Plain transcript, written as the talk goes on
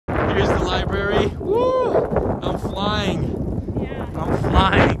Here's the library. Woo! I'm flying. Yeah. I'm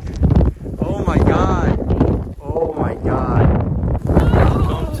flying. Oh my god. Oh my god.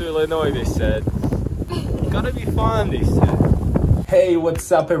 Come to Illinois, they said. Gotta be fun, they said. Hey,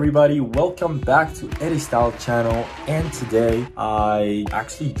 what's up everybody? Welcome back to Eddie Style channel, and today I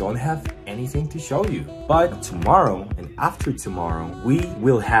actually don't have anything to show you. But tomorrow and after tomorrow, we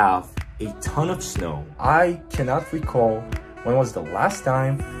will have a ton of snow. I cannot recall when was the last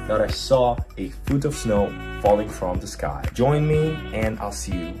time that I saw a foot of snow falling from the sky. Join me and I'll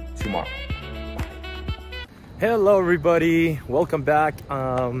see you tomorrow. Hello everybody, welcome back.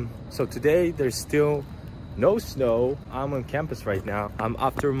 So today there's still no snow. I'm on campus right now. I'm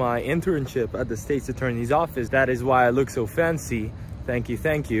after my internship at the State's Attorney's Office. That is why I look so fancy. Thank you,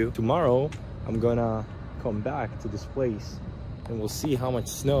 thank you. Tomorrow, I'm gonna come back to this place and we'll see how much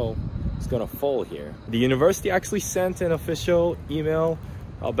snow is gonna fall here. The university actually sent an official email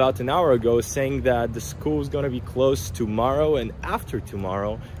about an hour ago saying that the school is gonna be closed tomorrow and after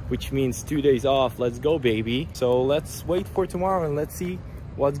tomorrow, which means 2 days off. Let's go, baby. So let's wait for tomorrow and let's see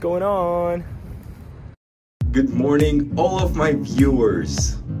what's going on. Good morning, all of my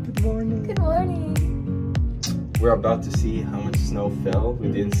viewers. Good morning. Good morning. We're about to see how much snow fell. We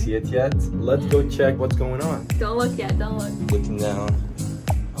didn't see it yet. Let's go check what's going on. Don't look yet, don't look. Looking down.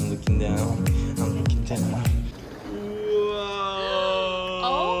 I'm looking down. I'm looking down. Whoa.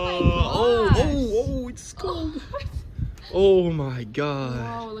 Oh my gosh. Oh, it's cold. Oh my god.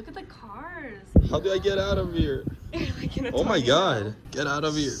 Whoa, look at the cars. How do I get out of here? Oh my god. Get out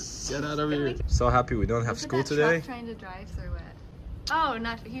of here. Get out of here. So happy we don't have school today. Truck trying to drive through it. Oh,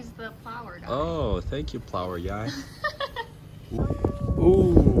 he's the plower guy. Oh, thank you, plower guy.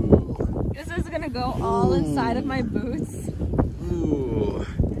 Ooh. This is gonna go all inside of my boots. Ooh.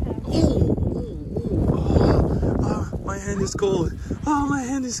 Ooh. Oh, my hand is cold. Oh, my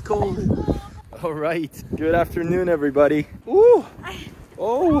hand is cold. All right. Good afternoon, everybody. Ooh.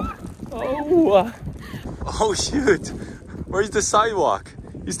 Oh. Oh. Oh, shoot. Where's the sidewalk?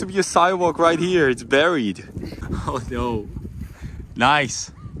 Used to be a sidewalk right here. It's buried. Oh, no.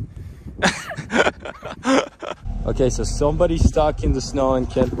 Nice. Okay, so somebody's stuck in the snow and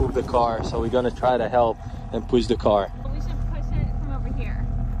can't move the car. So we're going to try to help and push the car. We should push it from over here.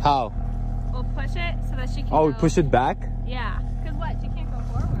 How? We'll push it so that she can Oh, we push it back? Yeah. Because what? She can't go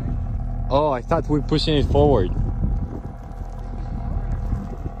forward. Oh, I thought we were pushing it forward. I'm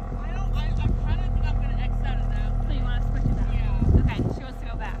trying to think I'm going to X out of that. So you want us to push it back? Yeah. Okay, she wants to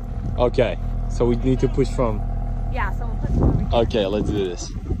go back. Okay, so we need to push from... Yeah, so we'll push it over here. Okay, let's do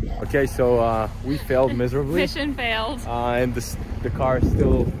this. Okay, so we failed miserably. Mission failed. And the car is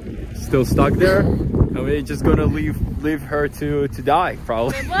still stuck there. And we're just gonna leave her to die,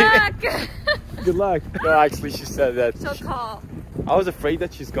 probably. Good luck! Good luck. No, actually, she said that. She'll call. I was afraid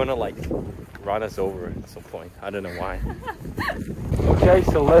that she's gonna like run us over at some point. I don't know why. Okay,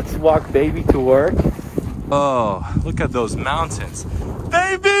 so let's walk baby to work. Oh, look at those mountains.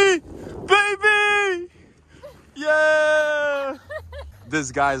 Baby! Baby! Yeah!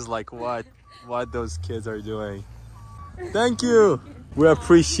 This guy's like, what those kids are doing. Thank you. We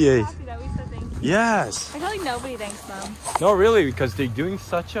appreciate. Happy that we said thank you. Yes. I feel like nobody thanks them. No, really, because they're doing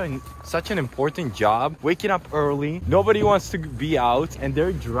such an important job, waking up early. Nobody wants to be out, and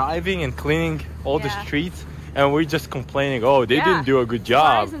they're driving and cleaning all the streets, and we're just complaining. Oh, they didn't do a good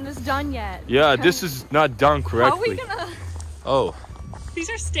job. Why isn't this done yet? Yeah, this is not done correctly. How are we gonna? Oh. These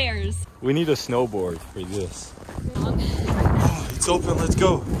are stairs. We need a snowboard for this. Oh, it's open. Let's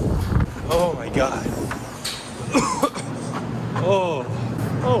go. Oh my god.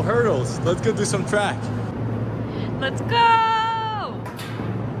 Oh, hurdles. Let's go do some track. Let's go!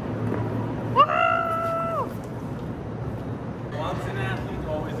 Woo! Once an athlete,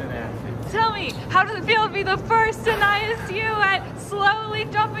 always an athlete. Tell me, how does it feel to be the first in ISU at slowly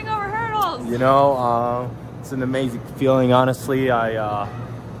jumping over hurdles? You know, it's an amazing feeling, honestly.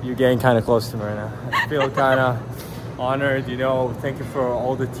 You're getting kind of close to me right now. I feel kind of honored, you know. Thank you for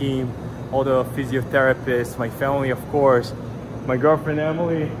all the team, all the physiotherapists, my family, of course, my girlfriend,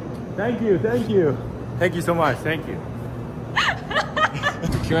 Emily. Thank you, thank you. Thank you so much, thank you.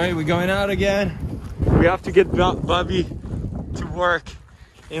 Okay, we're going out again. We have to get Bobby to work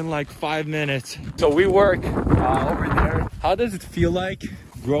in like 5 minutes. So we work over there. How does it feel like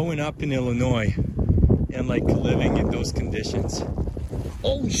growing up in Illinois and like living in those conditions?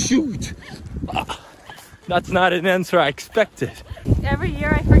 Oh shoot! That's not an answer I expected. Every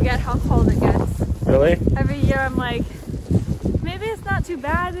year I forget how cold it gets. Really? Every year I'm like, maybe it's not too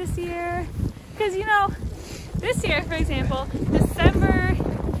bad this year. Because, you know, this year, for example, December,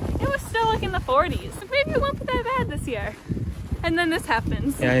 it was still like in the 40s. Maybe it won't be that bad this year. And then this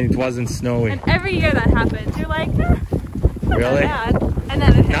happens. And it wasn't snowing. And every year that happens. You're like, eh, not Really? that bad. And then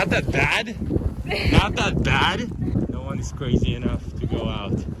it hits. Not that bad? Not that bad? No one is crazy enough to go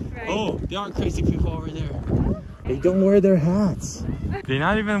out. Right. Oh, there are crazy people over there. They don't wear their hats. They're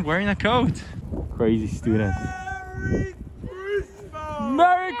not even wearing a coat. Crazy students. Merry Christmas!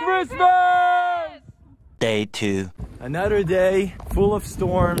 Merry Christmas! Day 2. Another day full of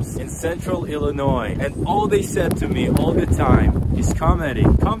storms in central Illinois. And all they said to me all the time is, come Eddie,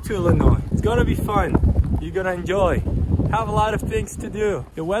 come to Illinois. It's gonna be fun. You're gonna enjoy. Have a lot of things to do.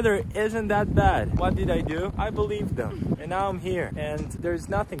 The weather isn't that bad. What did I do? I believed them. And now I'm here. And there's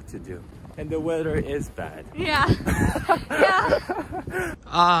nothing to do. And the weather is bad. Yeah. Yeah.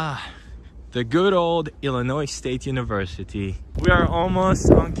 Ah, the good old Illinois State University. We are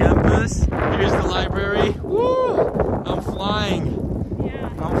almost on campus. Here's the library. Woo! I'm flying. Yeah.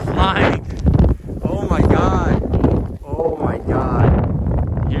 I'm flying. Oh my God. Oh my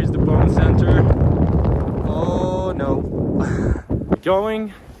God. Here's the Bone Center. Oh no. We're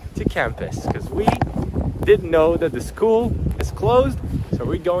going to campus because we didn't know that the school is closed. So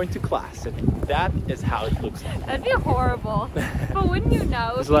we're going to class, and that is how it looks like. That'd be horrible. But wouldn't you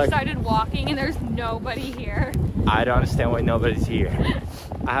know if you started walking and there's nobody here? I don't understand why nobody's here.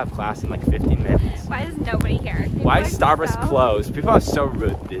 I have class in like 15 minutes. Why is nobody here? Why is Starbucks closed? People are so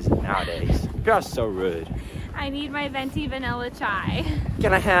rude nowadays. People are so rude. I need my venti vanilla chai.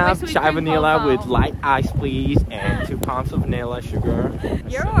 Can I have chai vanilla with light ice, please, and 2 pounds of vanilla sugar?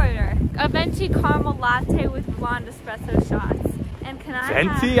 Your order. A venti caramel latte with blonde espresso shots. And can I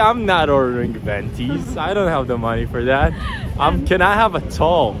Venti? I'm not ordering ventis. I don't have the money for that. Can I have a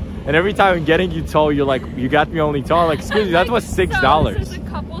tall? And every time I'm getting you tall, you're like, you got me only tall. Like, excuse me, that was $6. So this is a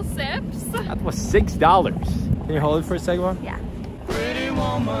couple sips. That was $6. Can you hold it for a second, Mom? Yeah. Pretty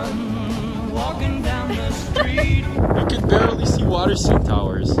woman walking down the street. You can barely see Waterson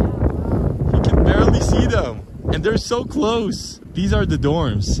Towers. You can barely see them. And they're so close. These are the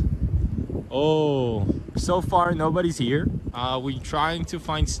dorms. Oh, so far nobody's here. We're trying to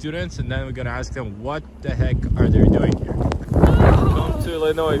find students, and then we're gonna ask them what the heck are they doing here. Come to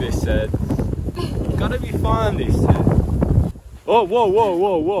Illinois, they said. Gotta be fun, they said. Oh, whoa, whoa,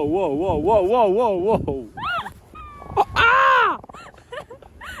 whoa, whoa, whoa, whoa, whoa, whoa, whoa, whoa. Oh, ah!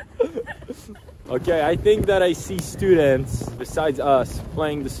 Okay, I think that I see students besides us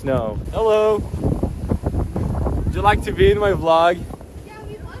playing the snow. Hello. Would you like to be in my vlog?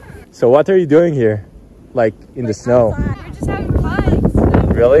 So what are you doing here? Like in the snow? Outside. We're just having fun.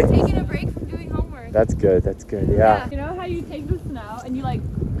 Really? Taking a break from doing homework. That's good, yeah. You know how you take the snow and you like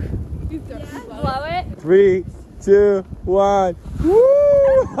blow it? 3, 2, 1. Woo!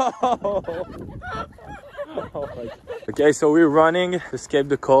 Oh my God. Okay, so we're running to escape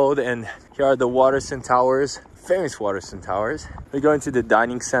the cold, and here are the Waterson Towers. Famous Waterson Towers. We're going to the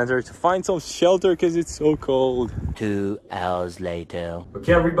dining center to find some shelter because it's so cold. 2 hours later.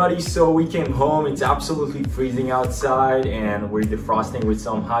 Okay everybody, so we came home. It's absolutely freezing outside, and we're defrosting with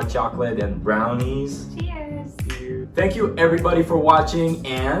some hot chocolate and brownies. Cheers. Thank you everybody for watching,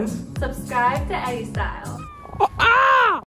 and Subscribe to Eddie Style. ah!